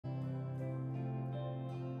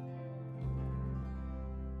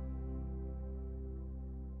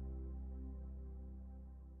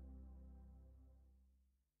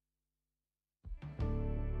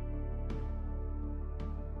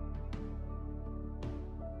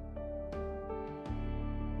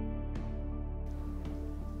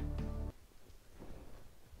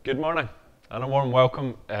Good morning and a warm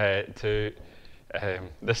welcome to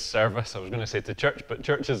this service. I was going to say to church, but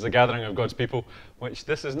church is the gathering of God's people, which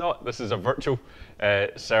this is not. This is a virtual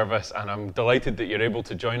service, and I'm delighted that you're able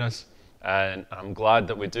to join us, and I'm glad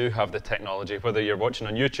that we do have the technology, whether you're watching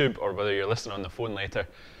on YouTube or whether you're listening on the phone later,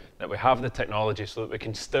 that we have the technology so that we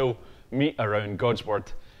can still meet around God's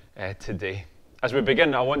Word today. As we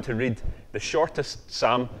begin, I want to read the shortest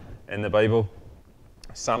psalm in the Bible,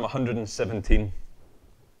 Psalm 117.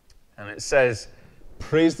 And it says,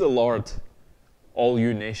 "Praise the Lord, all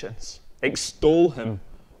you nations. Extol him,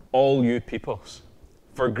 all you peoples.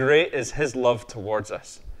 For great is his love towards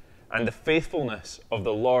us, and the faithfulness of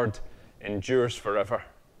the Lord endures forever."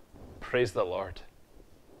 Praise the Lord.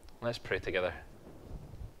 Let's pray together.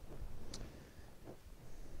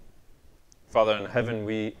 Father in heaven,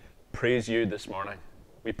 we praise you this morning.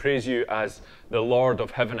 We praise you as the Lord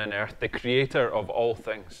of heaven and earth, the creator of all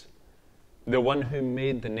things, the one who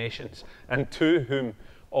made the nations, and to whom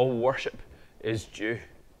all worship is due.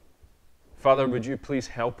 Father, would you please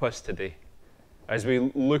help us today as we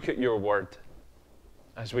look at your word,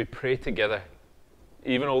 as we pray together.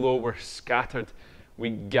 Even although we're scattered, we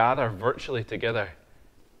gather virtually together,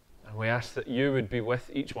 and we ask that you would be with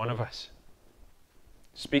each one of us,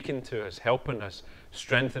 speaking to us, helping us,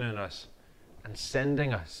 strengthening us, and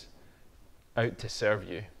sending us out to serve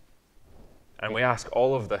you. And we ask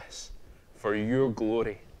all of this for your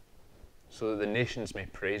glory, so that the nations may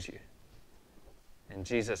praise you. In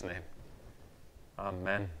Jesus' name,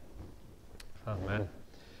 amen. Amen.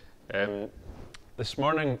 This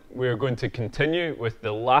morning, we're going to continue with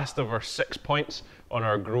the last of our 6 points on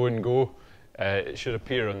our Grow and Go. It should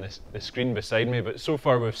appear on the screen beside me, but so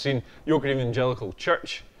far we've seen Yoker Evangelical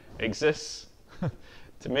Church exists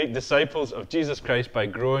to make disciples of Jesus Christ by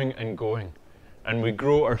growing and going. And we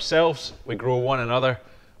grow ourselves, we grow one another,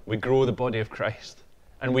 we grow the body of Christ.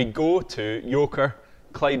 And we go to Yoker,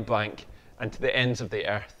 Clydebank, and to the ends of the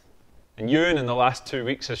earth. And Ewan in the last 2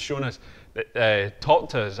 weeks has shown us,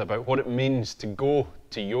 talked to us about what it means to go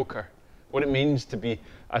to Yoker, what it means to be,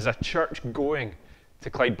 as a church, going to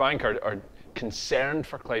Clydebank or concerned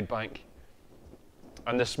for Clydebank.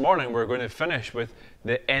 And this morning we're going to finish with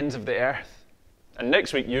the ends of the earth. And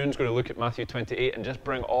next week Ewan's going to look at Matthew 28 and just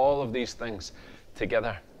bring all of these things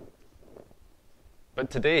together. But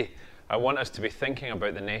today, I want us to be thinking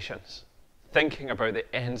about the nations, thinking about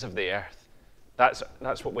the ends of the earth. That's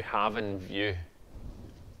what we have in view.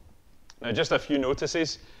 Now, just a few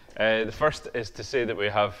notices. The first is to say that we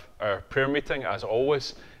have our prayer meeting, as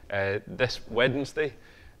always, this Wednesday.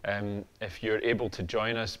 If you're able to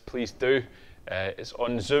join us, please do. It's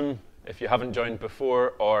on Zoom. If you haven't joined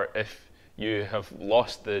before, or if you have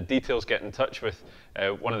lost the details, get in touch with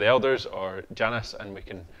one of the elders or Janice, and we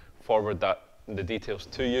can forward the details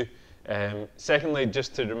to you. Secondly,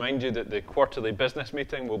 just to remind you that the quarterly business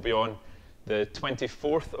meeting will be on the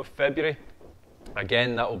 24th of February.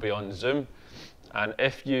 Again, that will be on Zoom. And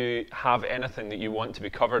if you have anything that you want to be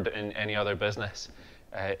covered in any other business,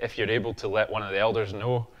 if you're able to let one of the elders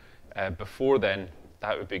know before then,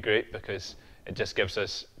 that would be great, because it just gives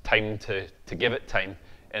us time to give it time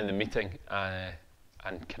in the meeting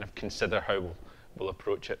and kind of consider how we'll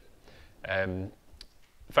approach it.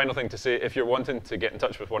 Final thing to say, if you're wanting to get in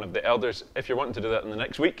touch with one of the elders, if you're wanting to do that in the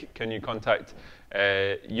next week, can you contact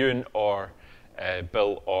Ewan or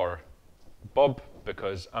Bill or Bob,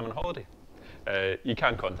 because I'm on holiday. You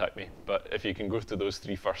can contact me, but if you can go to those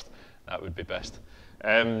three first, that would be best.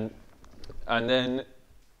 And then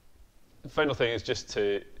the final thing is just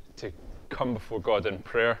to come before God in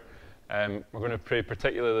prayer. We're going to pray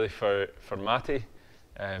particularly for Matty.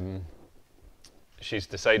 She's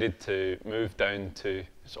decided to move down to,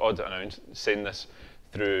 it's odd that I'm saying this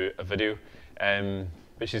through a video,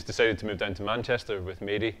 but she's decided to move down to Manchester with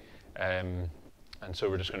Mary, and so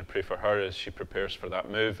we're just going to pray for her as she prepares for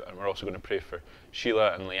that move, and we're also going to pray for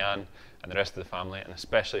Sheila and Leanne and the rest of the family, and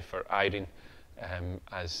especially for Irene,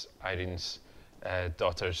 as Irene's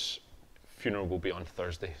daughter's funeral will be on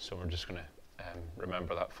Thursday, so we're just going to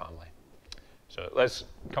remember that family. So let's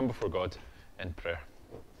come before God in prayer.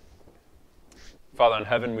 Father in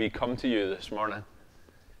heaven, we come to you this morning,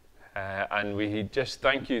 and we just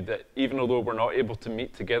thank you that even although we're not able to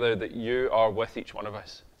meet together, that you are with each one of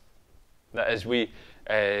us. That as we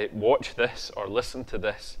watch this or listen to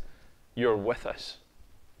this, you're with us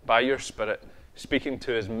by your Spirit, speaking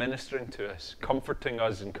to us, ministering to us, comforting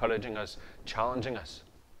us, encouraging us, challenging us.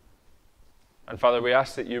 And Father, we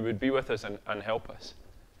ask that you would be with us and help us.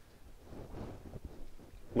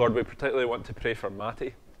 Lord, we particularly want to pray for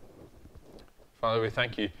Matty. Father, we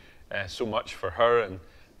thank you so much for her and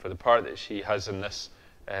for the part that she has in this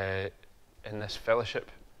fellowship.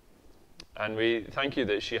 And we thank you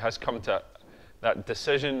that she has come to that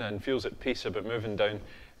decision and feels at peace about moving down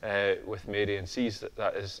with Mary and sees that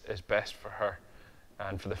that is best for her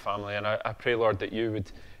and for the family. And I pray, Lord, that you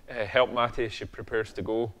would help Mattie as she prepares to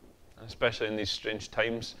go, and especially in these strange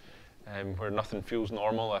times where nothing feels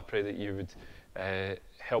normal. I pray that you would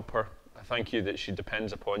help her. I thank you that she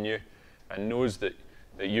depends upon you and knows that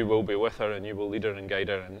you will be with her and you will lead her and guide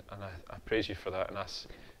her. And I praise you for that and ask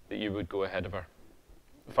that you would go ahead of her.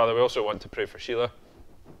 Father, we also want to pray for Sheila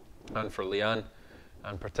and for Leanne,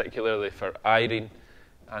 and particularly for Irene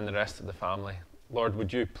and the rest of the family. Lord,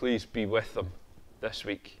 would you please be with them this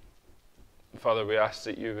week? Father, we ask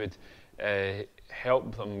that you would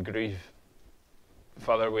help them grieve.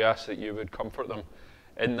 Father, we ask that you would comfort them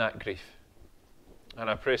in that grief. And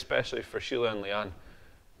I pray especially for Sheila and Leanne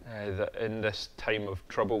that in this time of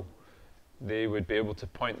trouble, they would be able to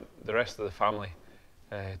point the rest of the family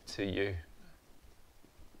to you.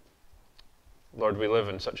 Lord, we live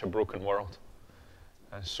in such a broken world,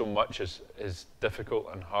 and so much is difficult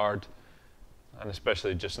and hard, and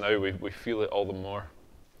especially just now we feel it all the more.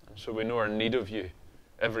 And so we know our need of you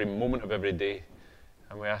every moment of every day,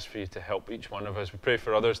 and we ask for you to help each one of us. We pray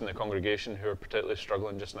for others in the congregation who are particularly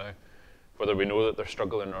struggling just now, whether we know that they're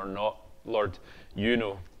struggling or not. Lord, you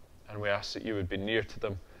know, and we ask that you would be near to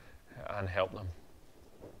them and help them.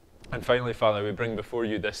 And finally, Father, we bring before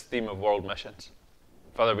you this theme of world missions.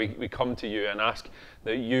 Father, we come to you and ask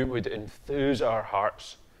that you would enthuse our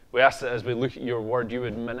hearts. We ask that as we look at your word, you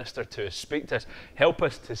would minister to us, speak to us, help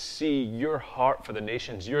us to see your heart for the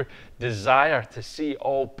nations, your desire to see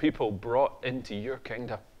all people brought into your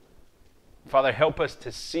kingdom. Father, help us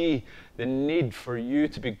to see the need for you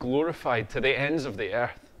to be glorified to the ends of the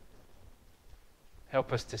earth.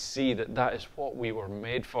 Help us to see that that is what we were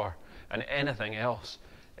made for, and anything else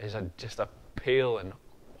is just a pale and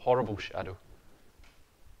horrible shadow.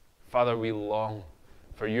 Father, we long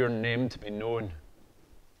for your name to be known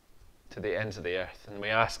to the ends of the earth, and we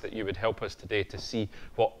ask that you would help us today to see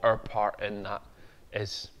what our part in that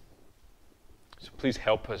is. So please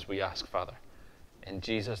help us, we ask, Father, in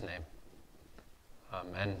Jesus' name.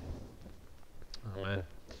 Amen.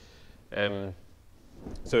 Amen.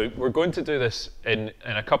 So we're going to do this in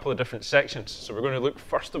a couple of different sections. So we're going to look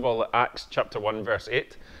first of all at Acts chapter 1 verse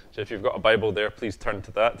 8. So if you've got a Bible there, please turn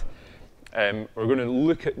to that. We're going to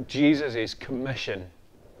look at Jesus' commission,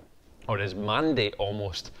 or his mandate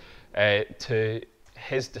almost, to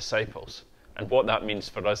his disciples and what that means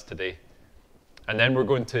for us today. And then we're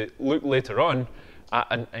going to look later on at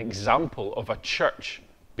an example of a church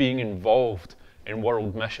being involved in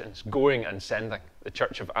world missions, going and sending, the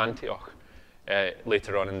church of Antioch,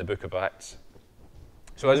 later on in the book of Acts.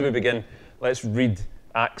 So as we begin, let's read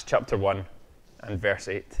Acts chapter 1 and verse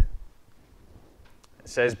 8. It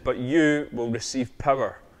says, "But you will receive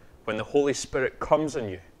power when the Holy Spirit comes on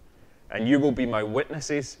you, and you will be my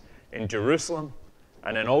witnesses in Jerusalem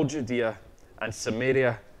and in all Judea and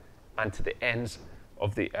Samaria and to the ends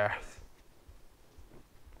of the earth."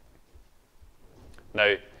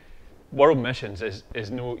 Now, world missions is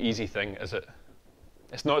no easy thing, is it?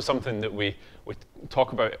 It's not something that we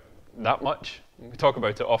talk about that much. We talk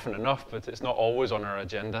about it often enough, but it's not always on our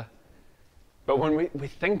agenda. But when we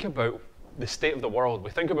think about the state of the world, we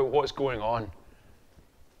think about what's going on,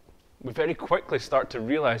 we very quickly start to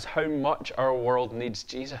realize how much our world needs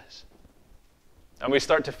Jesus. And we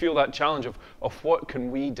start to feel that challenge of what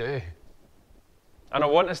can we do? And I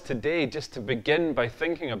want us today just to begin by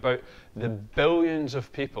thinking about the billions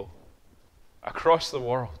of people across the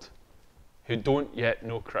world who don't yet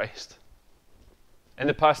know Christ. In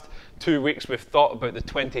the past 2 weeks, we've thought about the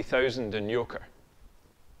 20,000 in Kuyper.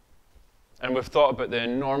 And we've thought about the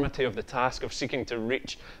enormity of the task of seeking to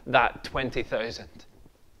reach that 20,000.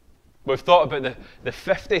 We've thought about the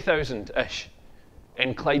 50,000-ish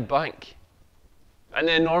in Clydebank and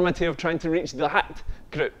the enormity of trying to reach that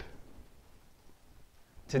group.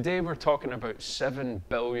 Today we're talking about 7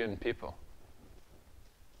 billion people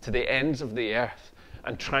to the ends of the earth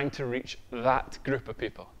and trying to reach that group of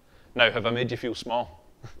people. Now, have I made you feel small?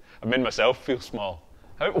 I've made myself feel small.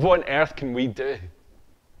 What on earth can we do?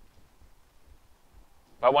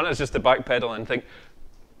 I want us just to backpedal and think,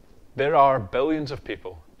 there are billions of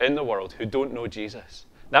people in the world who don't know Jesus.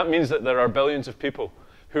 That means that there are billions of people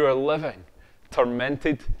who are living,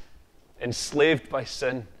 tormented, enslaved by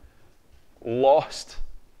sin, lost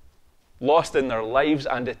in their lives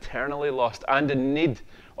and eternally lost, and in need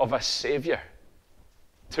of a Savior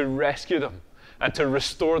to rescue them and to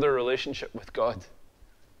restore their relationship with God.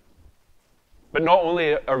 But not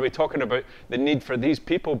only are we talking about the need for these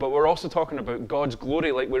people, but we're also talking about God's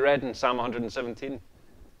glory, like we read in Psalm 117.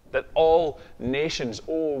 that all nations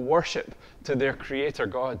owe worship to their Creator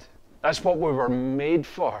God. That's what we were made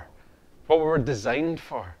for, what we were designed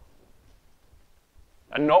for.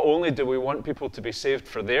 And not only do we want people to be saved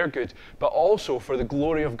for their good, but also for the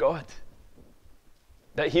glory of God.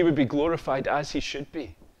 That He would be glorified as He should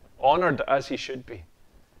be, honored as He should be,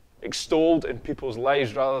 extolled in people's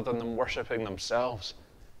lives rather than them worshipping themselves.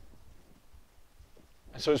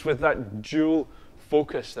 And so it's with that dual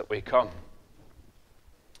focus that we come.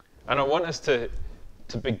 And I want us to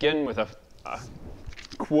begin with a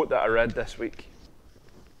quote that I read this week.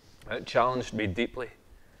 It challenged me deeply.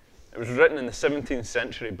 It was written in the 17th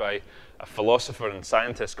century by a philosopher and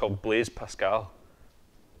scientist called Blaise Pascal.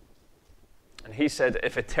 And he said,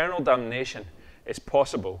 if eternal damnation is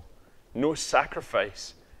possible, no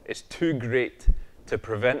sacrifice is too great to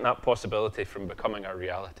prevent that possibility from becoming a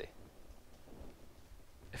reality.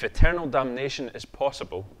 If eternal damnation is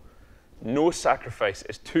possible, no sacrifice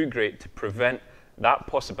is too great to prevent that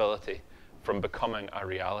possibility from becoming a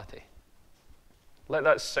reality. Let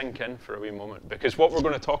that sink in for a wee moment, because what we're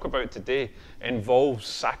going to talk about today involves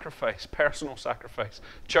sacrifice, personal sacrifice,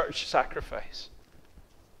 church sacrifice.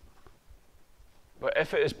 But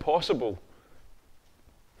if it is possible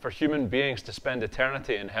for human beings to spend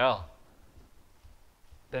eternity in hell,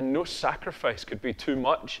 then no sacrifice could be too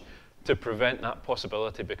much to prevent that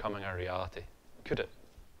possibility becoming a reality, could it?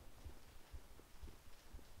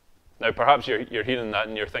 Now, perhaps you're hearing that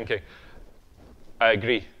and you're thinking, I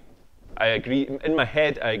agree. In my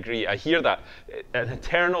head, I agree. I hear that. An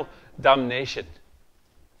eternal damnation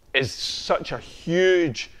is such a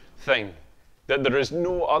huge thing that there is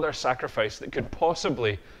no other sacrifice that could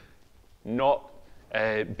possibly not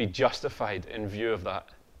be justified in view of that.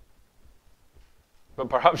 But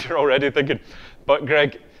perhaps you're already thinking, but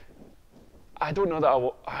Greg, I don't know that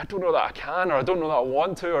I can, or I don't know that I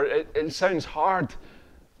want to, or it sounds hard.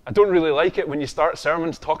 I don't really like it when you start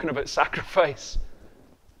sermons talking about sacrifice.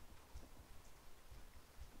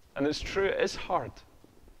 And it's true, it is hard.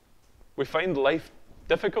 We find life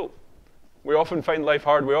difficult. We often find life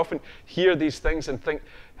hard. We often hear these things and think,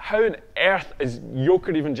 how on earth is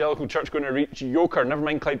Kuyper Evangelical Church going to reach Kuyper, never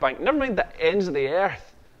mind Clydebank, never mind the ends of the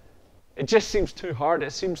earth? It just seems too hard.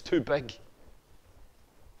 It seems too big.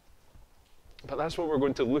 But that's what we're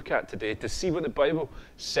going to look at today, to see what the Bible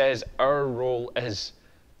says our role is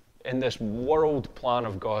in this world plan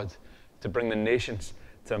of God to bring the nations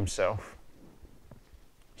to Himself.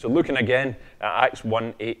 So looking again at Acts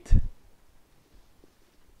 1:8.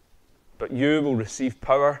 But you will receive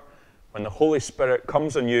power when the Holy Spirit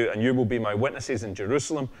comes on you, and you will be my witnesses in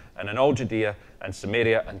Jerusalem and in all Judea and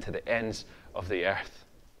Samaria and to the ends of the earth.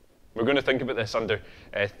 We're going to think about this under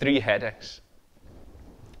three headings.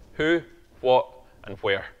 Who, what, and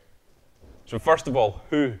where. So first of all,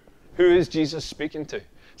 who? Who is Jesus speaking to?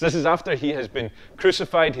 So this is after He has been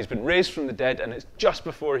crucified, He's been raised from the dead, and it's just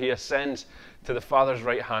before He ascends to the Father's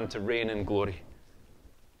right hand to reign in glory.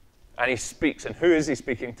 And He speaks, and who is He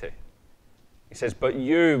speaking to? He says, but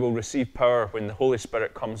you will receive power when the Holy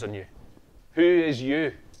Spirit comes on you. Who is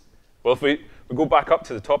you? Well, if we go back up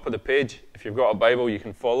to the top of the page, if you've got a Bible, you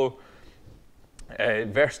can follow.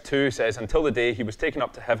 Verse 2 says, until the day He was taken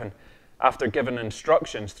up to heaven, after giving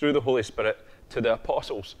instructions through the Holy Spirit to the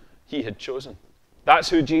apostles He had chosen. That's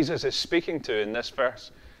who Jesus is speaking to in this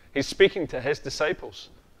verse. He's speaking to His disciples,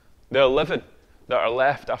 the 11 that are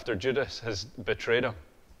left after Judas has betrayed Him.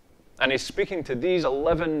 And He's speaking to these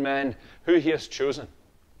 11 men who He has chosen.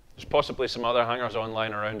 There's possibly some other hangers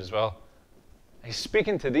online around as well. He's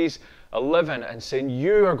speaking to these 11 and saying,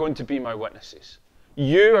 you are going to be my witnesses.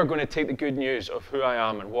 You are going to take the good news of who I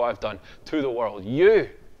am and what I've done to the world. You,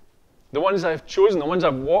 the ones I've chosen, the ones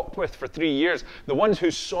I've walked with for 3 years, the ones who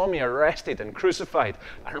saw me arrested and crucified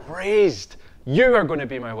and raised, you are going to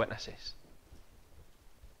be my witnesses.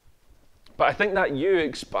 But I think that you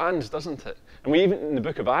expands, doesn't it? And we even in the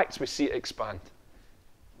book of Acts, we see it expand.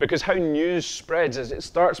 Because how news spreads is it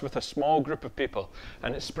starts with a small group of people,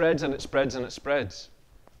 and it spreads and it spreads and it spreads.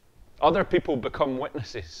 Other people become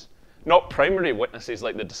witnesses. Not primary witnesses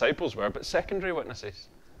like the disciples were, but secondary witnesses.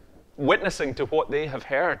 Witnessing to what they have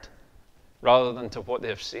heard rather than to what they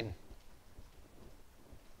have seen.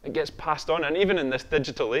 It gets passed on, and even in this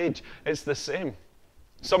digital age, it's the same.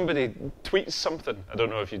 Somebody tweets something. I don't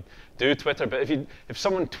know if you do Twitter, but if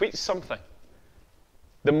someone tweets something,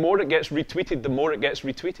 the more it gets retweeted, the more it gets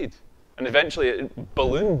retweeted. And eventually it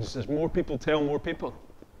balloons as more people tell more people.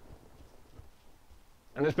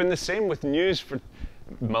 And it's been the same with news for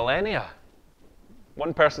millennia.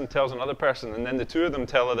 One person tells another person, and then the two of them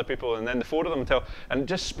tell other people, and then the four of them tell, and it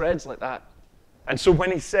just spreads like that. And so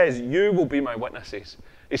when He says, you will be my witnesses,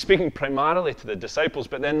 He's speaking primarily to the disciples,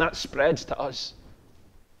 but then that spreads to us.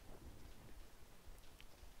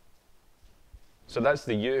 So that's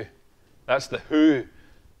the you. That's the who.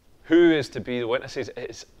 Who is to be the witnesses?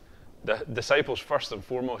 It's the disciples first and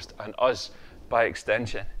foremost, and us by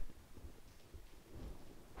extension.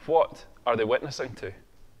 What are they witnessing to?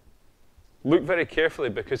 Look very carefully,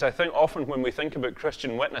 because I think often when we think about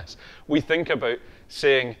Christian witness, we think about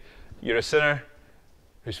saying, you're a sinner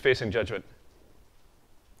who's facing judgment.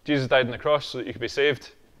 Jesus died on the cross so that you could be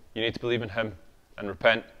saved. You need to believe in him and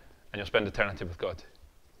repent, and you'll spend eternity with God.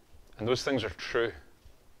 And those things are true.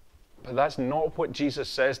 But that's not what Jesus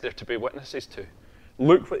says they're to be witnesses to.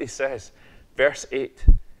 Look what he says. Verse 8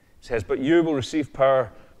 says, "But you will receive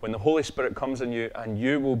power when the Holy Spirit comes on you, and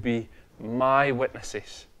you will be my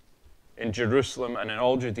witnesses in Jerusalem and in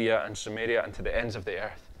all Judea and Samaria and to the ends of the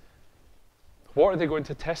earth." What are they going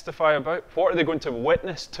to testify about? What are they going to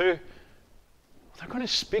witness to? They're going to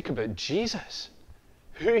speak about Jesus,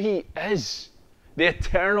 who he is, the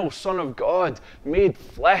eternal Son of God made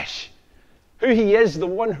flesh, who he is, the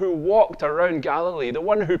one who walked around Galilee, the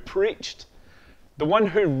one who preached, the one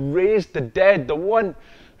who raised the dead, the one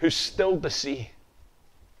who stilled the sea,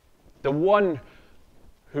 the one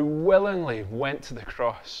who willingly went to the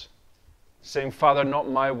cross, saying, "Father, not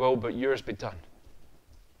my will, but yours be done."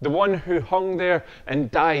 The one who hung there and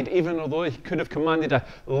died, even although he could have commanded a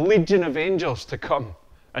legion of angels to come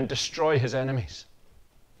and destroy his enemies.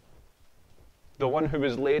 The one who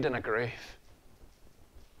was laid in a grave.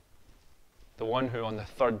 The one who on the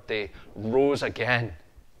third day rose again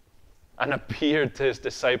and appeared to his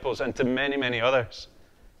disciples and to many, many others.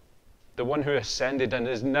 The one who ascended and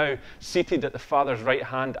is now seated at the Father's right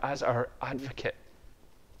hand as our advocate.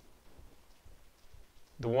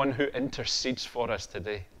 The one who intercedes for us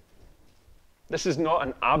today. This is not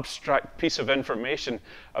an abstract piece of information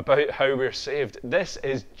about how we're saved. This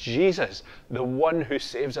is Jesus, the one who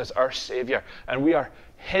saves us, our Savior. And we are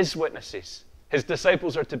his witnesses. His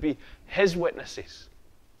disciples are to be his witnesses,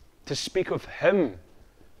 to speak of him.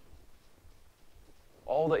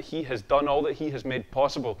 All that he has done, all that he has made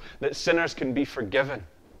possible, that sinners can be forgiven,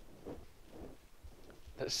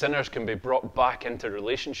 that sinners can be brought back into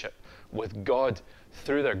relationship with God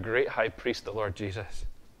through their great high priest, the Lord Jesus.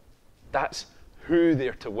 That's who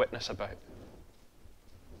they're to witness about.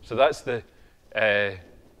 So that's the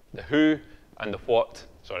who and the what.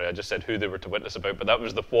 Sorry, I just said who they were to witness about, but that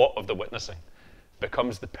was the what of the witnessing.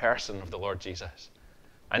 Becomes the person of the Lord Jesus.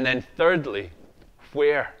 And then thirdly,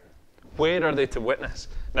 where? Where are they to witness?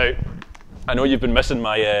 Now, I know you've been missing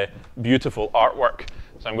my beautiful artwork,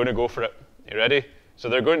 so I'm going to go for it. You ready? So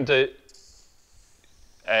they're going to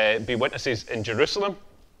be witnesses in Jerusalem,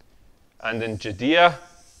 and in Judea,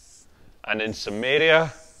 and in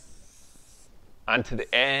Samaria, and to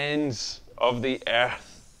the ends of the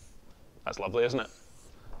earth. That's lovely, isn't it?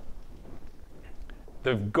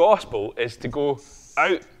 The gospel is to go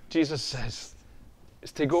out, Jesus says.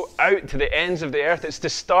 It's to go out to the ends of the earth. It's to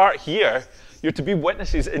start here. You're to be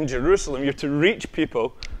witnesses in Jerusalem. You're to reach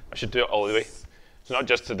people. I should do it all the way. It's not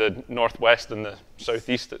just to the northwest and the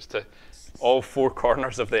southeast. It's to all four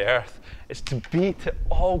corners of the earth. It's to be to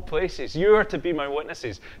all places. You are to be my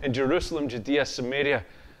witnesses in Jerusalem, Judea, Samaria.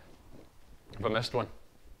 Have I missed one?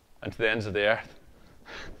 And to the ends of the earth.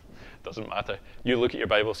 Doesn't matter. You look at your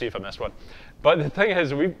Bible, see if I missed one. But the thing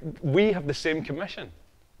is, we have the same commission.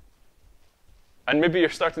 And maybe you're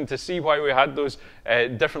starting to see why we had those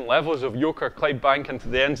different levels of Yoker, Clydebank, and to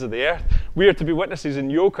the ends of the earth. We are to be witnesses in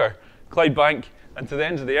Yoker, Clydebank, and to the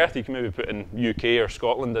ends of the earth. You can maybe put in UK or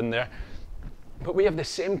Scotland in there. But we have the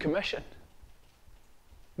same commission.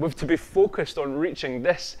 We've to be focused on reaching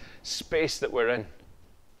this space that we're in.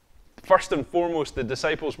 First and foremost, the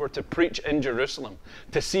disciples were to preach in Jerusalem,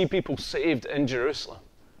 to see people saved in Jerusalem.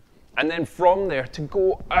 And then from there, to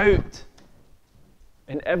go out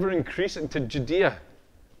in ever increasing to Judea,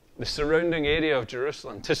 the surrounding area of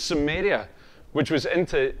Jerusalem, to Samaria, which was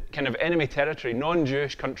into kind of enemy territory,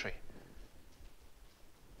 non-Jewish country,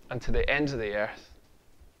 and to the ends of the earth,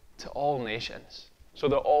 to all nations, so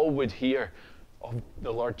that all would hear of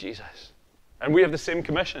the Lord Jesus. And we have the same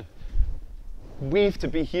commission. We've to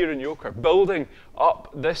be here in Yoker, building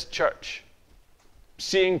up this church,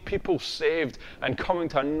 seeing people saved and coming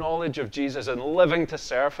to a knowledge of Jesus and living to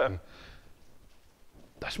serve him.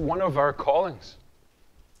 That's one of our callings.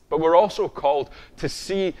 But we're also called to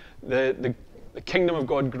see the kingdom of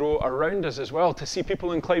God grow around us as well, to see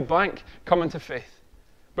people in Clydebank come into faith.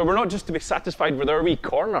 But we're not just to be satisfied with our wee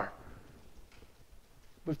corner.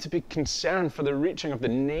 We've to be concerned for the reaching of the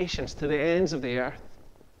nations to the ends of the earth.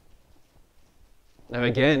 Now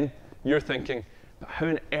again, you're thinking, but how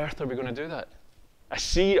on earth are we going to do that?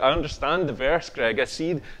 I understand the verse, Greg. I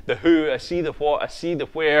see the who, I see the what, I see the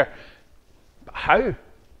where. But how?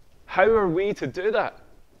 How are we to do that?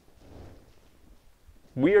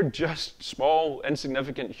 We are just small,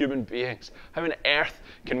 insignificant human beings. How on earth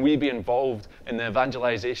can we be involved in the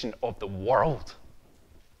evangelization of the world?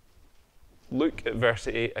 Look at verse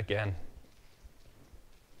 8 again.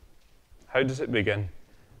 How does it begin?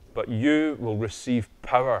 But you will receive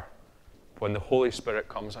power when the Holy Spirit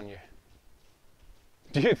comes on you.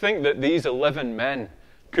 Do you think that these 11 men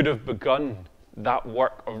could have begun that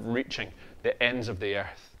work of reaching the ends of the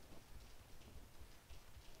earth?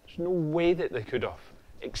 There's no way that they could have,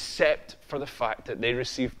 except for the fact that they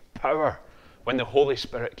received power when the Holy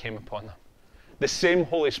Spirit came upon them. The same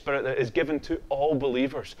Holy Spirit that is given to all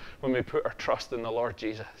believers when we put our trust in the Lord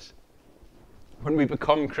Jesus. When we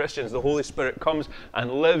become Christians, the Holy Spirit comes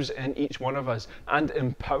and lives in each one of us and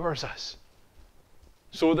empowers us,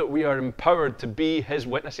 so that we are empowered to be his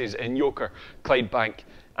witnesses in Yoker, Clydebank,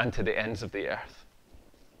 and to the ends of the earth.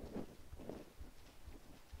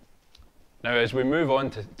 Now, as we move on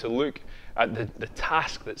to look at the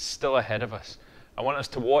task that's still ahead of us, I want us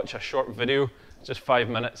to watch a short video, just 5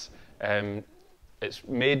 minutes. It's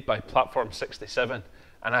made by Platform 67,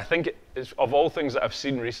 and I think it's, of all things that I've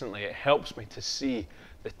seen recently, it helps me to see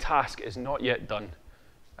the task is not yet done,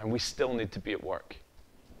 and we still need to be at work.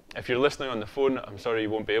 If you're listening on the phone, I'm sorry you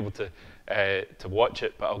won't be able to watch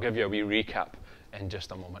it, but I'll give you a wee recap in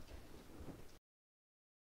just a moment.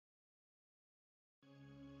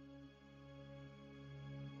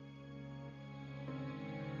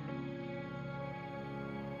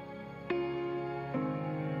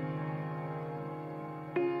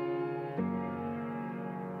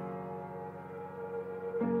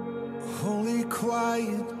 Holy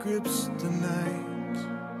quiet grips the night.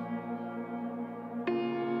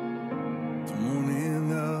 The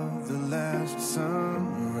morning of the last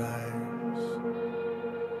sunrise.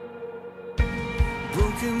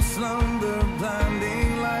 Broken slumber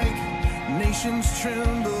blinding light. Nations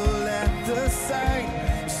tremble at the sight.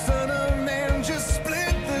 The Son of Man just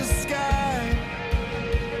split the sky.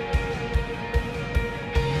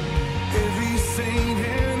 Every saint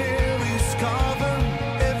and every scoffer,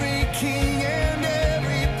 every king and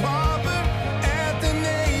every pauper, at the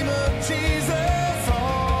name of Jesus,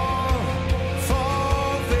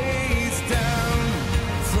 fall face down.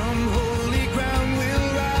 From holy ground we'll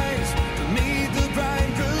rise to meet the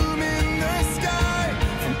bridegroom in the sky.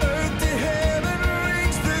 From earth to heaven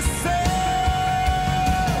rings the sound.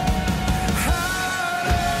 Hallelujah.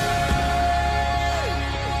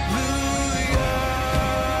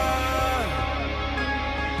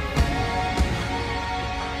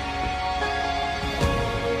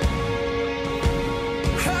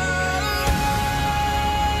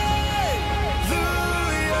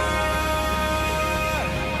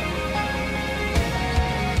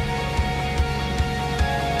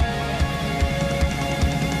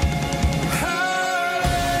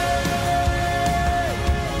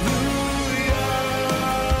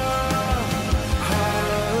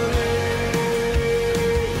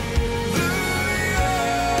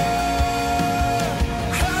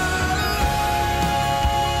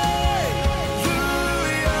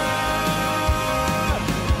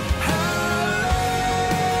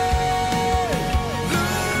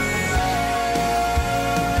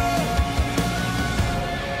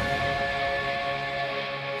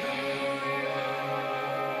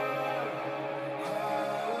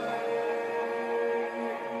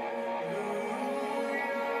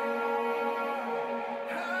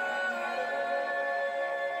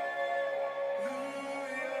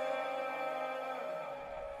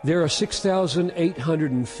 There are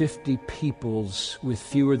 6,850 peoples with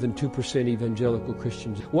fewer than 2% evangelical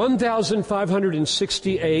Christians.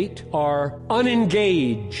 1,568 are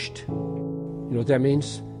unengaged. You know what that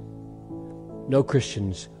means? No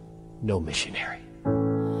Christians, no missionary.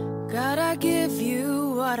 God, I give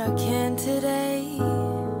you what I can today.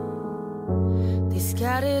 These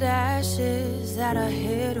scattered ashes that I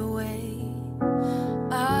hid away,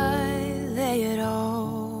 I lay it all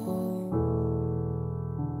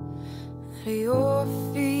at your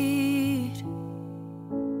feet.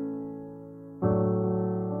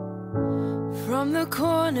 From the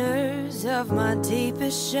corners of my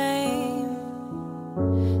deepest shame,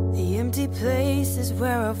 the empty places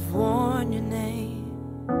where I've worn your name,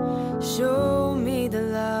 show me the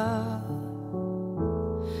love.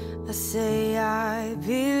 I say I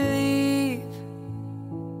believe.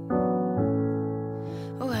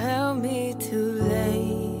 Oh, help me to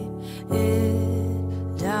lay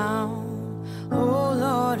it down. Oh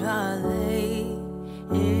Lord, I lay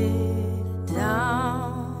it down.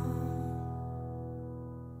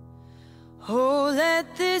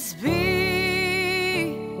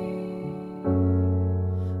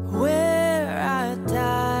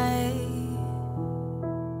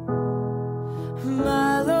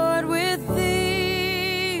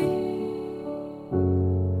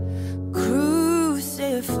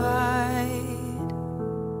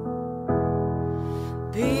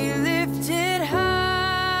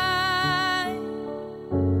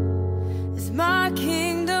 as my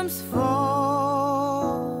kingdoms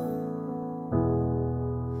fall,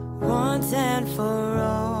 once and for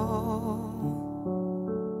all.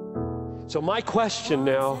 So my question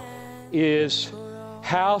now is,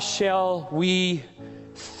 how shall we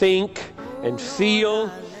think and feel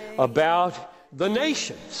about the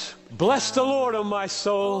nations? Bless the Lord, O my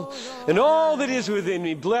soul, and all that is within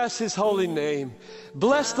me. Bless his holy name.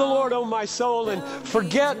 Bless the Lord, O my soul, and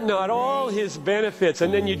forget not all his benefits.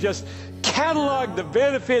 And then you just catalog the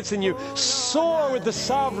benefits and you soar with the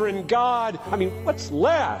sovereign God. I mean, what's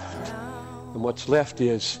left? And what's left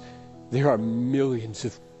is there are millions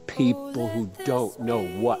of people who don't know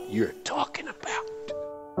what you're talking about.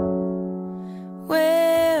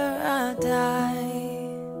 Where I die,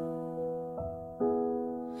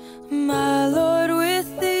 my Lord,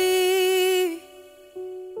 with thee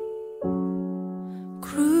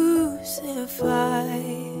crucified,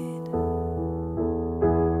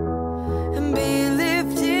 and be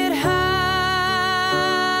lifted high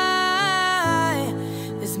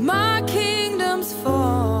as my kingdoms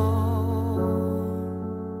fall,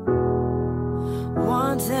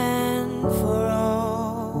 once and for all,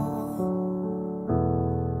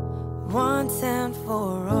 once and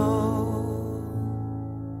for all,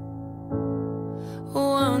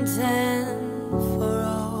 once and for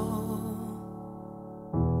all,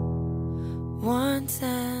 once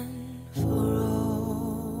and for all.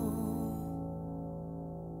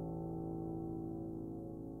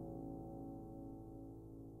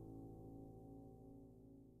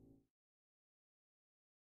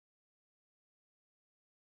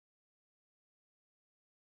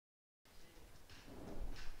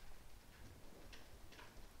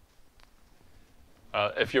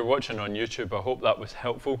 If you're watching on YouTube, I hope that was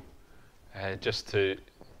helpful, just to,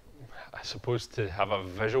 I suppose, to have a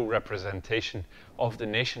visual representation of the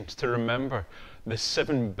nations, to remember the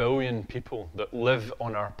 7 billion people that live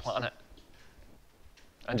on our planet.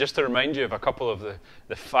 And just to remind you of a couple of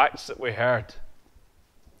the facts that we heard,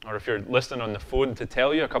 or if you're listening on the phone, to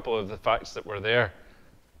tell you a couple of the facts that were there.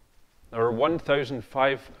 There are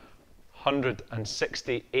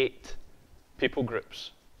 1,568 people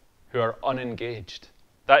groups who are unengaged.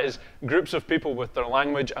 That is groups of people with their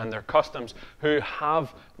language and their customs who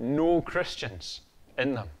have no Christians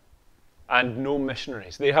in them and no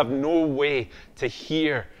missionaries. They have no way to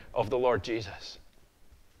hear of the Lord Jesus.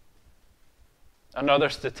 Another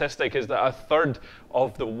statistic is that 1/3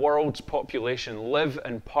 of the world's population live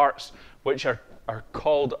in parts which are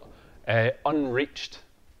called unreached.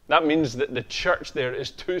 That means that the church there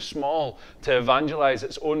is too small to evangelize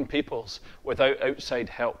its own peoples without outside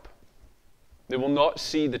help. They will not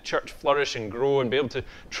see the church flourish and grow and be able to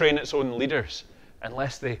train its own leaders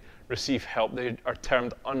unless they receive help. They are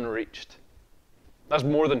termed unreached. That's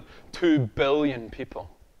more than 2 billion people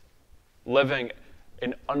living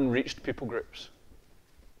in unreached people groups.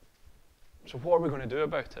 So what are we going to do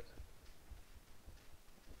about it?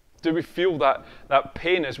 Do we feel that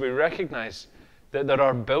pain as we recognize that there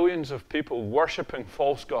are billions of people worshipping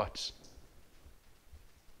false gods,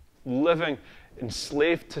 living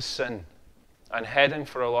enslaved to sin, and heading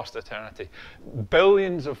for a lost eternity?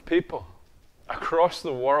 Billions of people across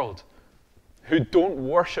the world who don't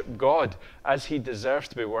worship God as he deserves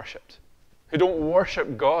to be worshipped, who don't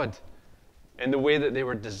worship God in the way that they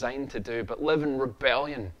were designed to do, but live in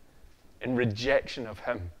rebellion, in rejection of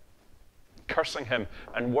him, cursing him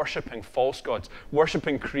and worshipping false gods,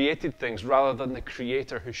 worshipping created things rather than the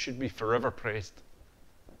Creator who should be forever praised.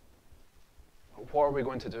 What are we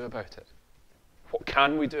going to do about it? What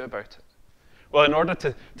can we do about it? Well, in order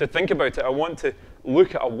to think about it, I want to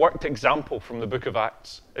look at a worked example from the book of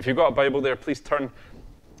Acts. If you've got a Bible there, please turn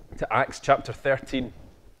to Acts chapter 13.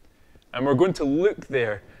 And we're going to look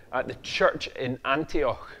there at the church in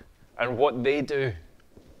Antioch and what they do,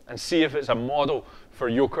 and see if it's a model for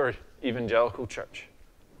Kuyper Evangelical Church.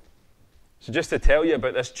 So just to tell you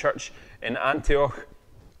about this church in Antioch,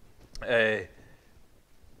 in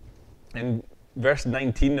verse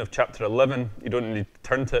 19 of chapter 11, you don't need to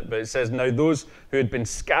turn to it, but it says, "Now those who had been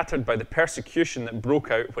scattered by the persecution that broke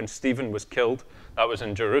out when Stephen was killed," that was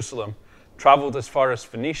in Jerusalem, "traveled as far as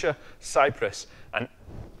Phoenicia, Cyprus, and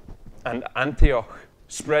Antioch,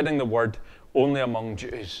 spreading the word only among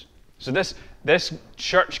Jews." So this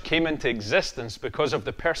church came into existence because of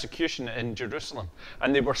the persecution in Jerusalem,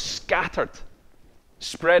 and they were scattered,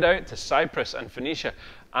 spread out to Cyprus and Phoenicia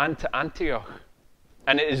and to Antioch.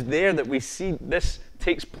 And it is there that we see this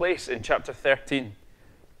takes place in chapter 13.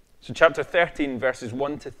 So chapter 13, verses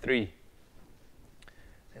 1 to 3.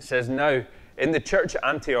 It says, "Now, in the church at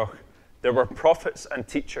Antioch, there were prophets and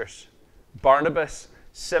teachers: Barnabas,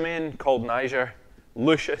 Simeon called Niger,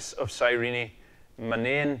 Lucius of Cyrene,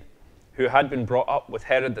 Manaen, who had been brought up with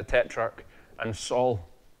Herod the Tetrarch, and Saul.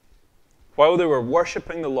 While they were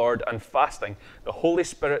worshipping the Lord and fasting, the Holy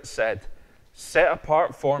Spirit said, "Set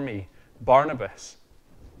apart for me Barnabas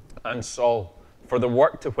and Saul for the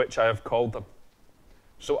work to which I have called them."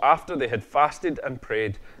 So after they had fasted and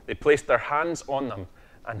prayed, they placed their hands on them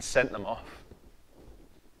and sent them off.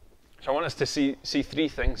 So I want us to see three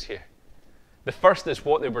things here. The first is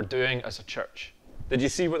what they were doing as a church. Did you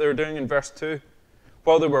see what they were doing in verse 2?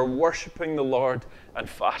 While they were worshipping the Lord and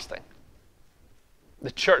fasting.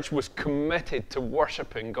 The church was committed to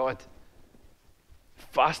worshipping God.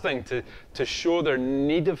 Fasting to show their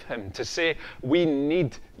need of Him, to say, we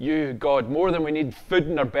need you, God. More than we need food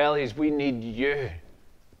in our bellies, we need you.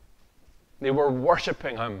 They were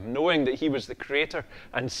worshipping Him, knowing that He was the Creator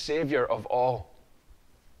and Savior of all.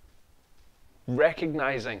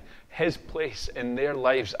 Recognizing His place in their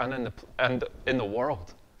lives and in the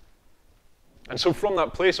world. And so from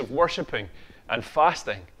that place of worshipping and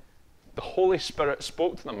fasting, the Holy Spirit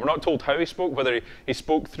spoke to them. We're not told how He spoke, whether He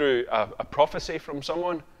spoke through a prophecy from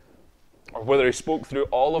someone, or whether He spoke through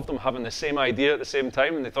all of them having the same idea at the same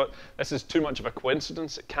time, and they thought, this is too much of a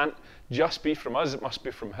coincidence. It can't just be from us, it must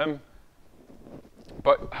be from Him.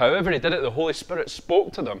 But however He did it, the Holy Spirit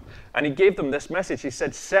spoke to them, and He gave them this message. He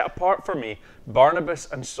said, "Set apart for me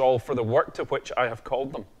Barnabas and Saul for the work to which I have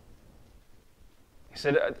called them." He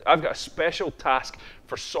said, I've got a special task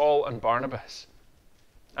for Saul and Barnabas.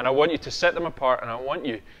 And I want you to set them apart, and I want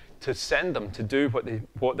you to send them to do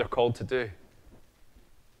what they're called to do.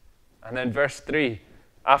 And then verse 3,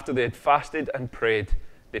 after they had fasted and prayed,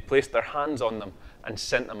 they placed their hands on them and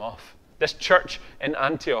sent them off. This church in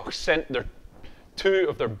Antioch sent two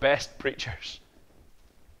of their best preachers.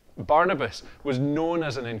 Barnabas was known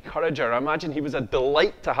as an encourager. I imagine he was a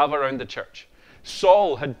delight to have around the church.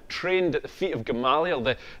 Saul had trained at the feet of Gamaliel,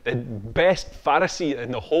 the best Pharisee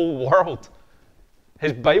in the whole world.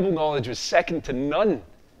 His Bible knowledge was second to none.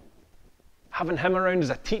 Having him around as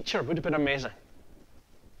a teacher would have been amazing.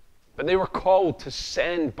 But they were called to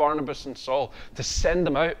send Barnabas and Saul, to send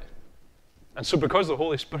them out. And so because the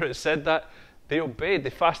Holy Spirit said that, they obeyed, they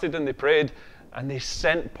fasted and they prayed, and they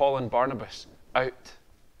sent Paul and Barnabas out.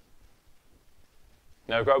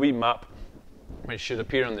 Now I've got a wee map, which should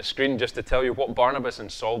appear on the screen, just to tell you what Barnabas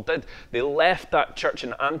and Saul did. They left that church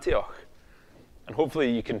in Antioch, and hopefully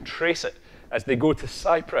you can trace it as they go to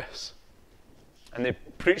Cyprus. And they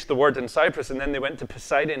preached the word in Cyprus, and then they went to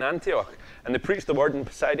Pisidian Antioch, and they preached the word in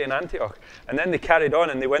Pisidian Antioch. And then they carried on,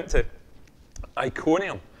 and they went to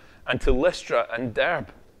Iconium, and to Lystra and Derbe.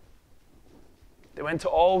 They went to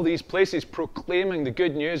all these places proclaiming the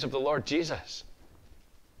good news of the Lord Jesus.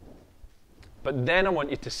 But then I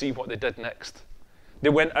want you to see what they did next. They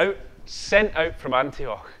went out, sent out from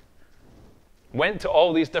Antioch, went to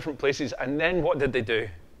all these different places, and then what did they do?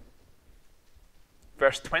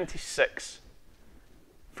 Verse 26,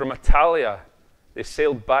 from Attalia they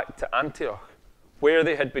sailed back to Antioch, where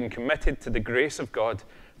they had been committed to the grace of God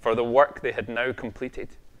for the work they had now completed.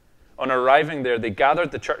 On arriving there, they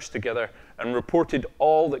gathered the church together and reported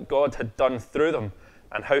all that God had done through them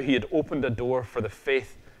and how He had opened a door for the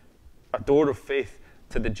faith, a door of faith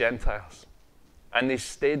to the Gentiles. And they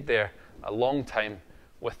stayed there a long time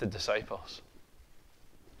with the disciples.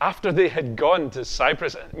 After they had gone to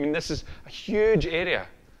Cyprus, I mean, this is a huge area.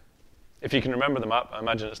 If you can remember the map, I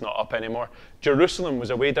imagine it's not up anymore. Jerusalem was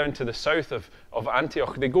away down to the south of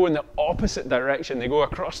Antioch. They go in the opposite direction. They go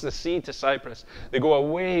across the sea to Cyprus. They go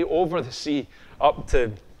away over the sea up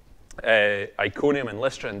to Iconium and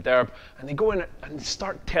Lystra and Derbe. And they go in and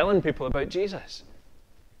start telling people about Jesus.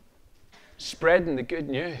 Spreading the good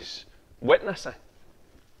news. Witnessing.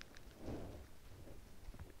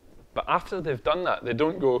 But after they've done that, they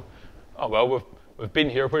don't go, oh, well, we've been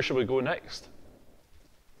here. Where should we go next?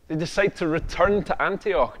 They decide to return to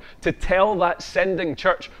Antioch to tell that sending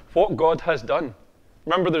church what God has done.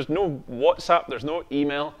 Remember, there's no WhatsApp, there's no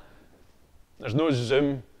email, there's no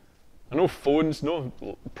Zoom, no phones,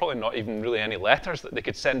 probably not even really any letters that they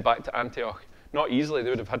could send back to Antioch. Not easily, they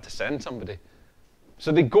would have had to send somebody.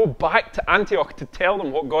 So they go back to Antioch to tell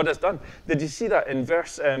them what God has done. Did you see that in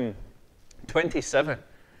verse 27?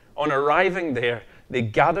 On arriving there, they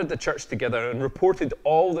gathered the church together and reported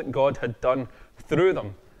all that God had done through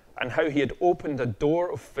them, and how He had opened a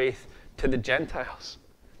door of faith to the Gentiles.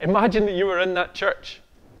 Imagine that you were in that church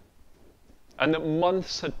and that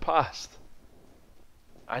months had passed.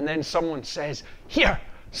 And then someone says, here,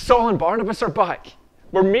 Saul and Barnabas are back.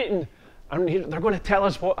 We're meeting and they're going to tell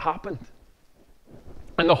us what happened.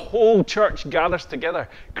 And the whole church gathers together,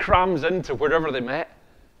 crams into wherever they met.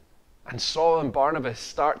 And Saul and Barnabas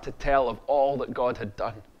start to tell of all that God had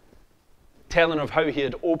done. Telling of how he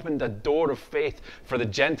had opened a door of faith for the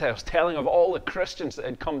Gentiles. Telling of all the Christians that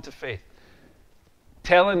had come to faith.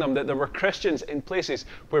 Telling them that there were Christians in places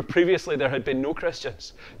where previously there had been no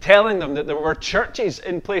Christians. Telling them that there were churches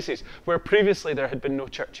in places where previously there had been no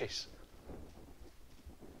churches.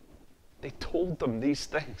 They told them these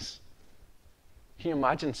things. Can you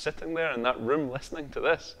imagine sitting there in that room listening to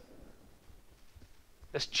this?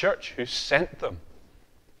 This church who sent them,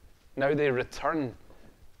 now they return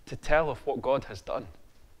to tell of what God has done.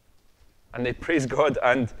 And they praise God,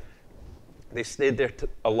 and they stayed there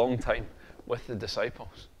a long time with the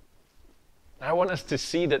disciples. And I want us to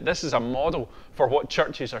see that this is a model for what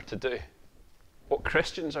churches are to do, what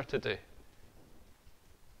Christians are to do.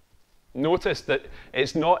 Notice that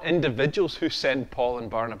it's not individuals who send Paul and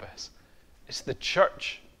Barnabas. It's the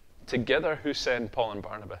church together who send Paul and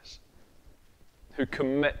Barnabas, who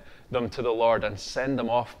commit them to the Lord and send them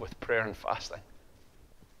off with prayer and fasting.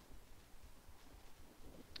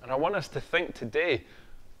 And I want us to think today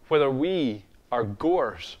whether we are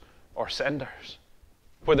goers or senders.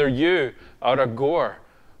 Whether you are a goer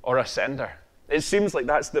or a sender. It seems like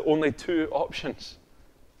that's the only two options.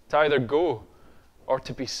 To either go or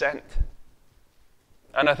to be sent.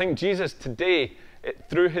 And I think Jesus today,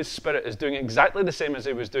 through his Spirit, is doing exactly the same as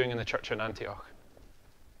he was doing in the church in Antioch.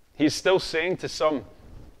 He's still saying to some,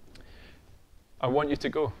 I want you to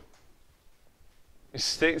go. He's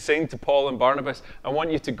saying to Paul and Barnabas, I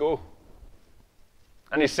want you to go.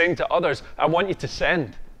 And he's saying to others, I want you to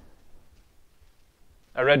send.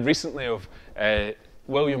 I read recently of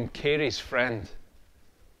William Carey's friend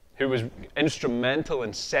who was instrumental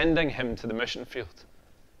in sending him to the mission field.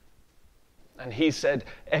 And he said,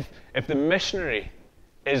 if the missionary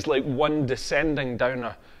is like one descending down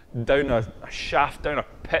a shaft, down a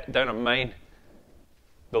pit, down a mine,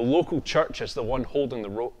 the local church is the one holding the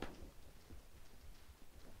rope.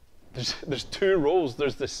 There's two roles.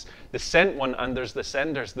 There's the sent one and there's the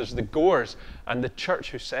senders. There's the goers and the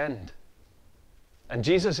church who send. And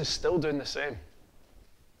Jesus is still doing the same.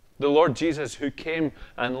 The Lord Jesus, who came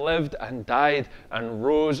and lived and died and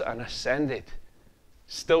rose and ascended,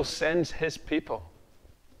 still sends his people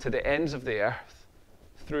to the ends of the earth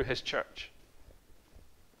through his church.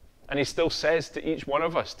 And he still says to each one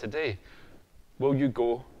of us today, will you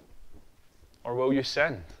go or will you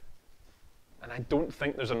send? And I don't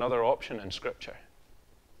think there's another option in Scripture.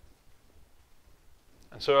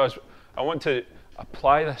 And so I want to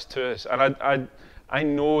apply this to us. And I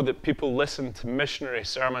know that people listen to missionary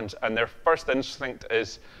sermons and their first instinct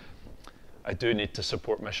is, I do need to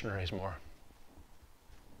support missionaries more.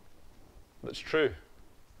 That's true.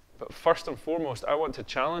 But first and foremost, I want to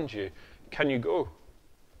challenge you. Can you go?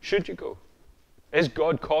 Should you go? Is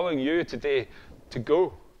God calling you today to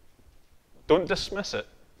go? Don't dismiss it.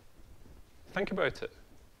 Think about it.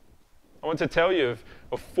 I want to tell you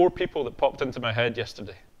of 4 people that popped into my head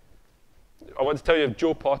yesterday. I want to tell you of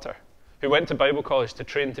Joe Potter, who went to Bible college to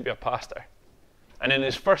train to be a pastor. And in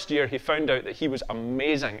his first year, he found out that he was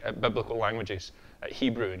amazing at biblical languages, at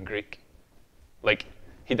Hebrew and Greek. Like,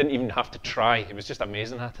 he didn't even have to try. He was just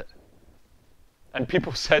amazing at it. And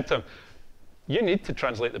people said to him, you need to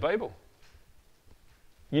translate the Bible.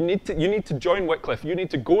 You need to join Wycliffe. You need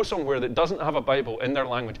to go somewhere that doesn't have a Bible in their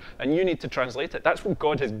language, and you need to translate it. That's what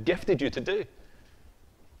God has gifted you to do.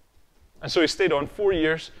 And so he stayed on 4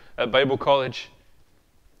 years at Bible college.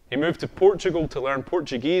 He moved to Portugal to learn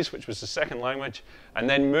Portuguese, which was the second language, and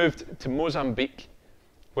then moved to Mozambique,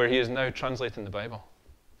 where he is now translating the Bible.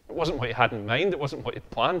 It wasn't what he had in mind, it wasn't what he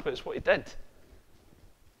planned, but it's what he did.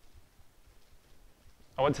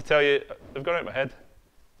 I want to tell you, they've gone out of my head.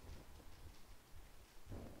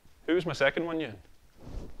 Who was my second one, Ewan?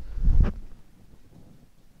 I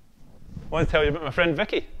want to tell you about my friend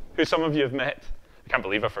Vicky, who some of you have met. I can't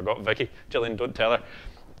believe I forgot Vicky. Gillian, don't tell her.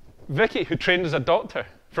 Vicky, who trained as a doctor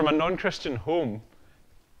from a non-Christian home,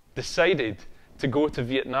 decided to go to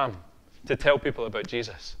Vietnam to tell people about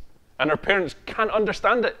Jesus. And her parents can't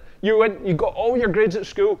understand it. You went, you got all your grades at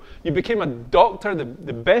school, you became a doctor, the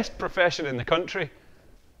best profession in the country.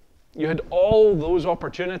 You had all those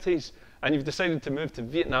opportunities, and you've decided to move to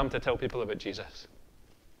Vietnam to tell people about Jesus.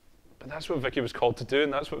 But that's what Vicky was called to do,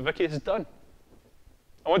 and that's what Vicky has done.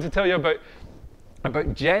 I want to tell you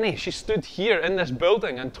about Jenny. She stood here in this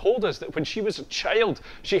building and told us that when she was a child,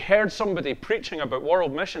 she heard somebody preaching about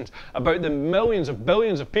world missions, about the millions of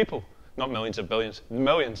billions of people, not millions of billions,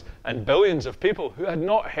 millions and billions of people who had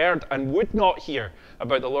not heard and would not hear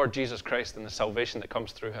about the Lord Jesus Christ and the salvation that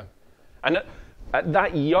comes through him. And at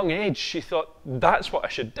that young age, she thought, that's what I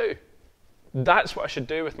should do. That's what I should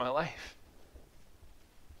do with my life.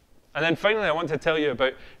 And then finally, I want to tell you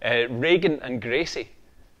about Reagan and Gracie,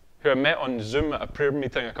 who I met on Zoom at a prayer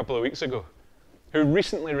meeting a couple of weeks ago, who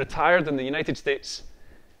recently retired in the United States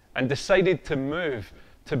and decided to move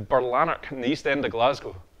to Berlanark in the East End of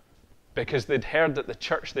Glasgow because they'd heard that the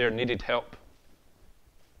church there needed help.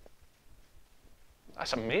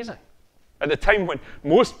 That's amazing. At the time when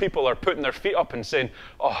most people are putting their feet up and saying,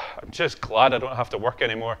 oh, I'm just glad I don't have to work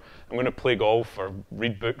anymore. I'm going to play golf or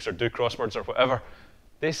read books or do crosswords or whatever.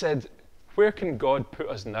 They said, where can God put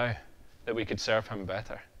us now that we could serve him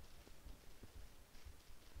better?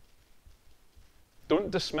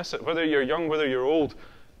 Don't dismiss it. Whether you're young, whether you're old,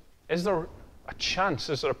 is there a chance,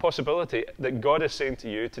 is there a possibility that God is saying to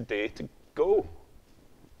you today to go?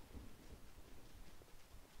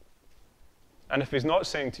 And if he's not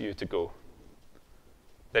saying to you to go,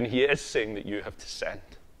 then he is saying that you have to send.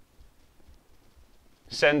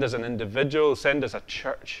 Send as an individual, send as a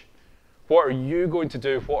church. What are you going to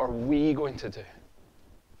do? What are we going to do?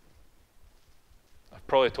 I've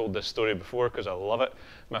probably told this story before because I love it.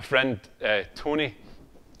 My friend Tony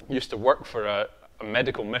used to work for a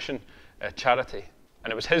medical mission charity,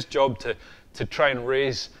 and it was his job to try and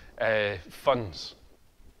raise funds.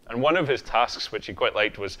 And one of his tasks, which he quite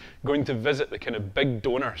liked, was going to visit the kind of big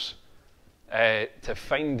donors to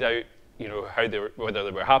find out, how whether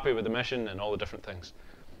they were happy with the mission and all the different things.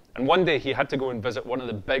 And one day he had to go and visit one of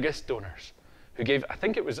the biggest donors, who gave, I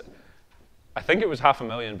think it was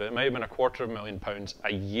 £500,000, but it might have been £250,000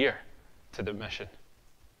 a year to the mission.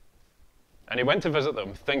 And he went to visit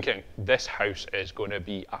them thinking, this house is going to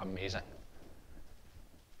be amazing.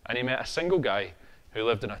 And he met a single guy who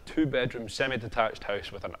lived in a 2-bedroom, semi-detached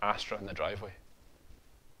house with an Astra in the driveway.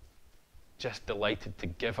 Just delighted to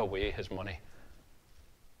give away his money.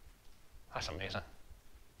 That's amazing.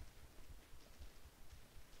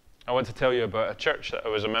 I want to tell you about a church that I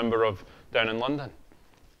was a member of down in London,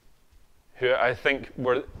 who I think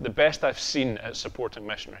were the best I've seen at supporting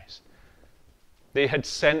missionaries. They had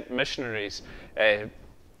sent missionaries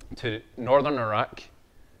to northern Iraq,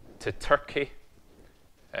 to Turkey,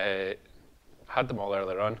 had them all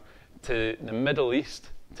earlier on, to the Middle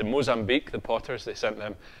East, to Mozambique, the Potters, they sent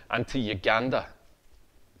them, and to Uganda.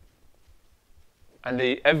 And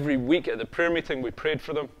every week at the prayer meeting, we prayed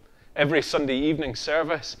for them. Every Sunday evening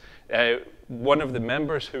service, one of the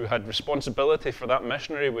members who had responsibility for that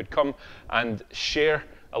missionary would come and share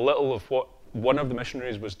a little of what one of the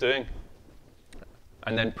missionaries was doing,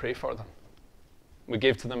 and then pray for them. We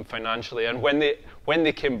gave to them financially, and when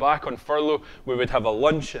they came back on furlough, we would have a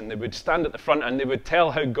lunch, and they would stand at the front and they would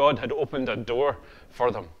tell how God had opened a door for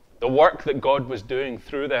them, the work that God was doing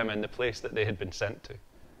through them in the place that they had been sent to.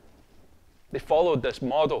 They followed this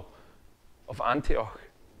model of Antioch.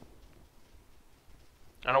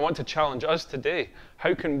 And I want to challenge us today.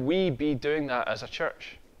 How can we be doing that as a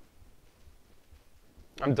church?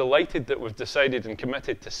 I'm delighted that we've decided and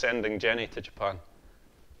committed to sending Jenny to Japan.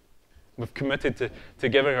 We've committed to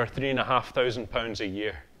giving her £3,500 a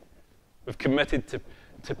year. We've committed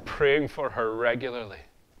to praying for her regularly.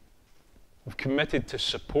 We've committed to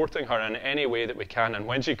supporting her in any way that we can. And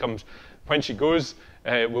when she goes,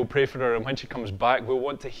 we'll pray for her. And when she comes back, we'll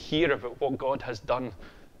want to hear about what God has done.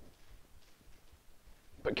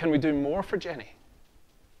 But can we do more for Jenny?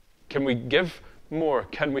 Can we give more?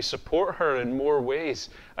 Can we support her in more ways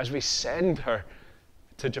as we send her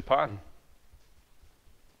to Japan?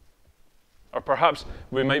 Or perhaps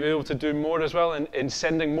we might be able to do more as well in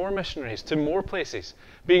sending more missionaries to more places,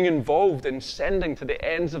 being involved in sending to the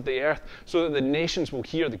ends of the earth so that the nations will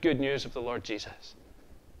hear the good news of the Lord Jesus.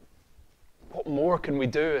 What more can we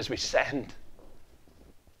do as we send?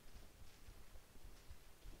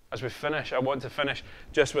 As we finish, I want to finish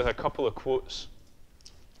just with a couple of quotes.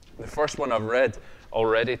 The first one I've read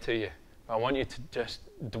already to you. I want you to just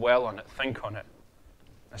dwell on it, think on it.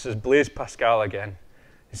 This is Blaise Pascal again.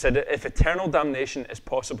 He said, if eternal damnation is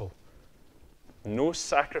possible, no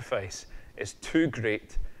sacrifice is too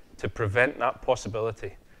great to prevent that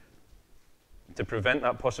possibility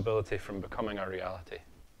from becoming a reality.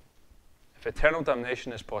 If eternal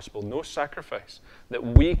damnation is possible, no sacrifice that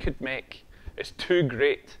we could make is too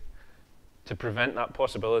great to prevent that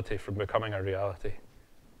possibility from becoming a reality.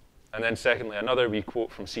 And then secondly, another wee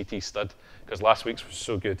quote from C.T. Studd, because last week's was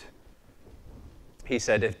so good. He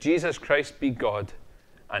said, if Jesus Christ be God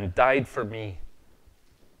and died for me,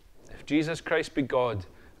 if Jesus Christ be God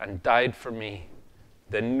and died for me,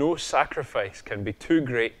 then no sacrifice can be too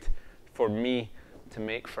great for me to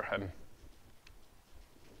make for him.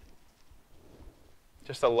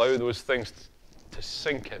 Just allow those things to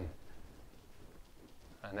sink in.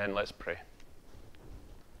 And then let's pray.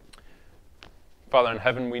 Father in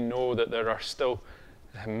heaven, we know that there are still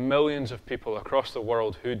millions of people across the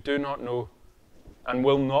world who do not know and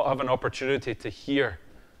will not have an opportunity to hear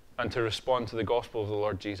and to respond to the gospel of the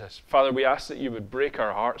Lord Jesus. Father, we ask that you would break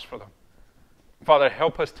our hearts for them. Father,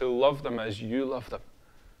 help us to love them as you love them.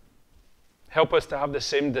 Help us to have the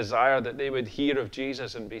same desire that they would hear of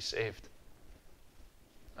Jesus and be saved.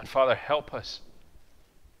 And Father, help us.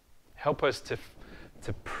 Help us to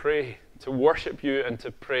pray, to worship you and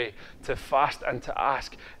to pray, to fast and to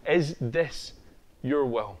ask, is this your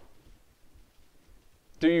will?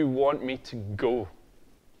 Do you want me to go?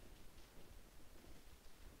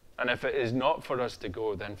 And if it is not for us to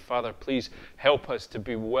go, then Father, please help us to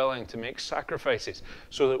be willing to make sacrifices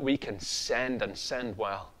so that we can send and send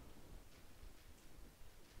well.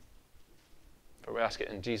 For we ask it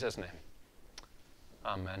in Jesus' name.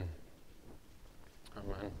 Amen.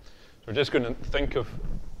 Amen. So we're just going to think of,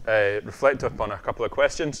 reflect upon a couple of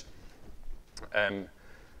questions.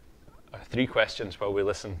 3 questions while we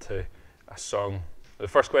listen to a song. The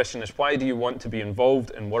first question is, why do you want to be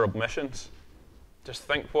involved in world missions? Just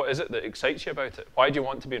think, what is it that excites you about it? Why do you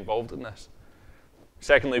want to be involved in this?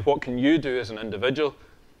 Secondly, what can you do as an individual?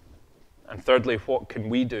 And thirdly, what can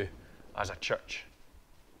we do as a church?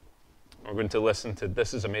 We're going to listen to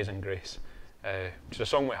This Is Amazing Grace, which is a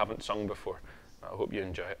song we haven't sung before. I hope you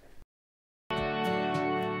enjoy it.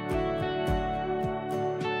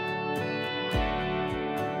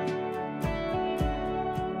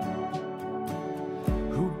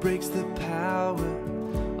 Who breaks the power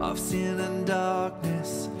of sin and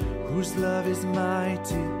darkness, whose love is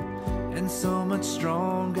mighty and so much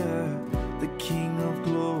stronger, the King of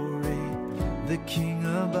glory, the King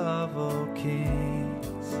above all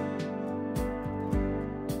kings,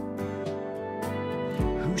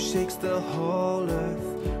 who shakes the whole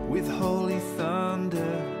earth with holy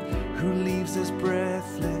thunder, who leaves us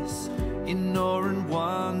breathless in awe and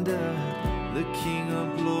wonder, the King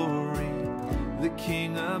of glory, the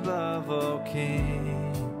King above all kings.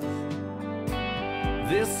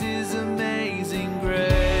 This is amazing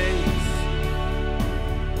grace.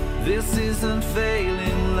 This is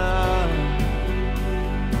unfailing love,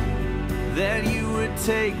 that you would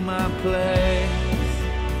take my place,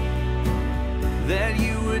 that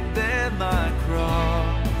you would bear my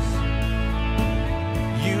cross,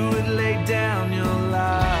 you would lay down your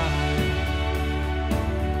life,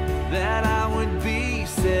 that I would be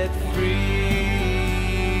set free.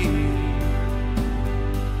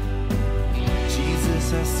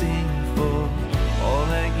 Jesus, I sing for all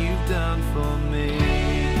that you've done for me.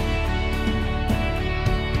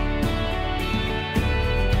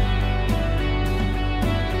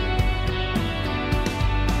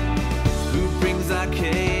 Who brings our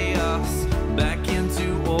chaos back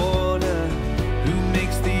into order, who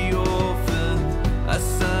makes the orphan a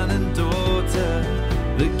son and daughter,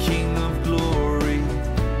 the King of glory,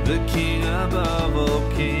 the King above all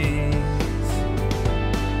kings.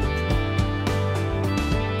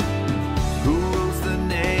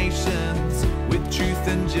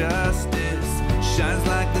 And justice shines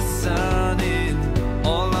like the sun in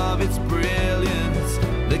all of its brilliance,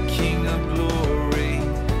 the King of glory,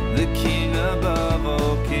 the King above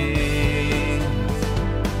all kings.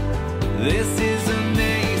 This is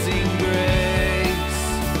amazing grace.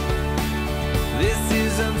 This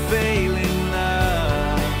is unfailing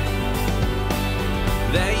love,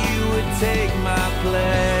 that you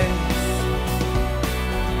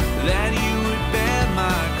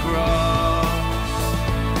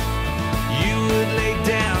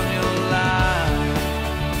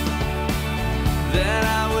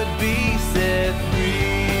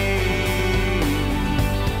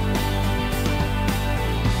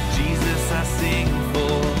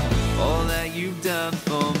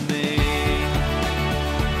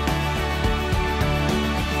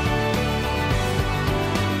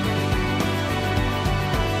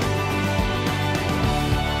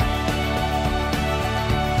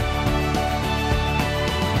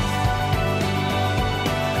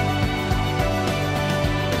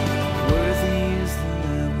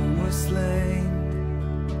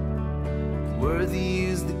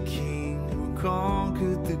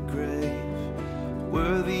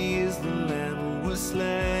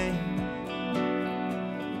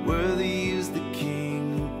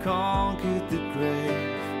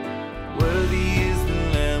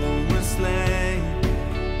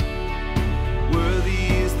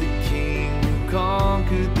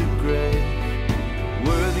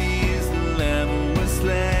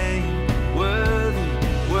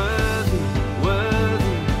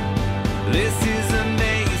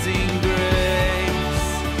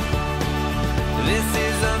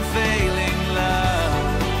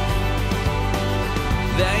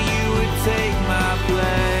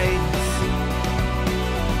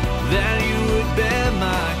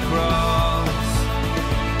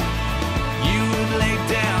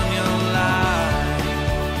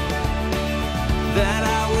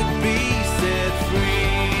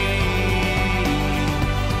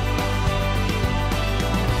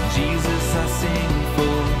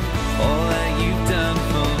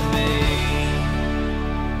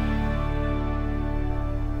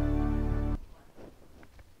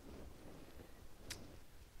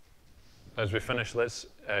as we finish, let's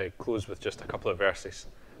close with just a couple of verses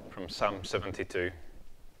from Psalm 72. It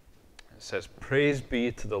says, "Praise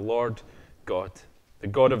be to the Lord God, the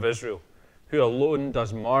God of Israel, who alone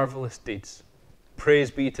does marvelous deeds. Praise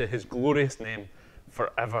be to his glorious name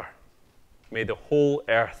forever. May the whole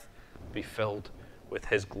earth be filled with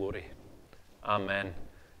his glory. Amen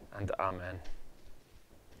and amen."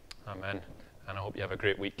 Amen. And I hope you have a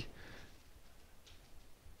great week.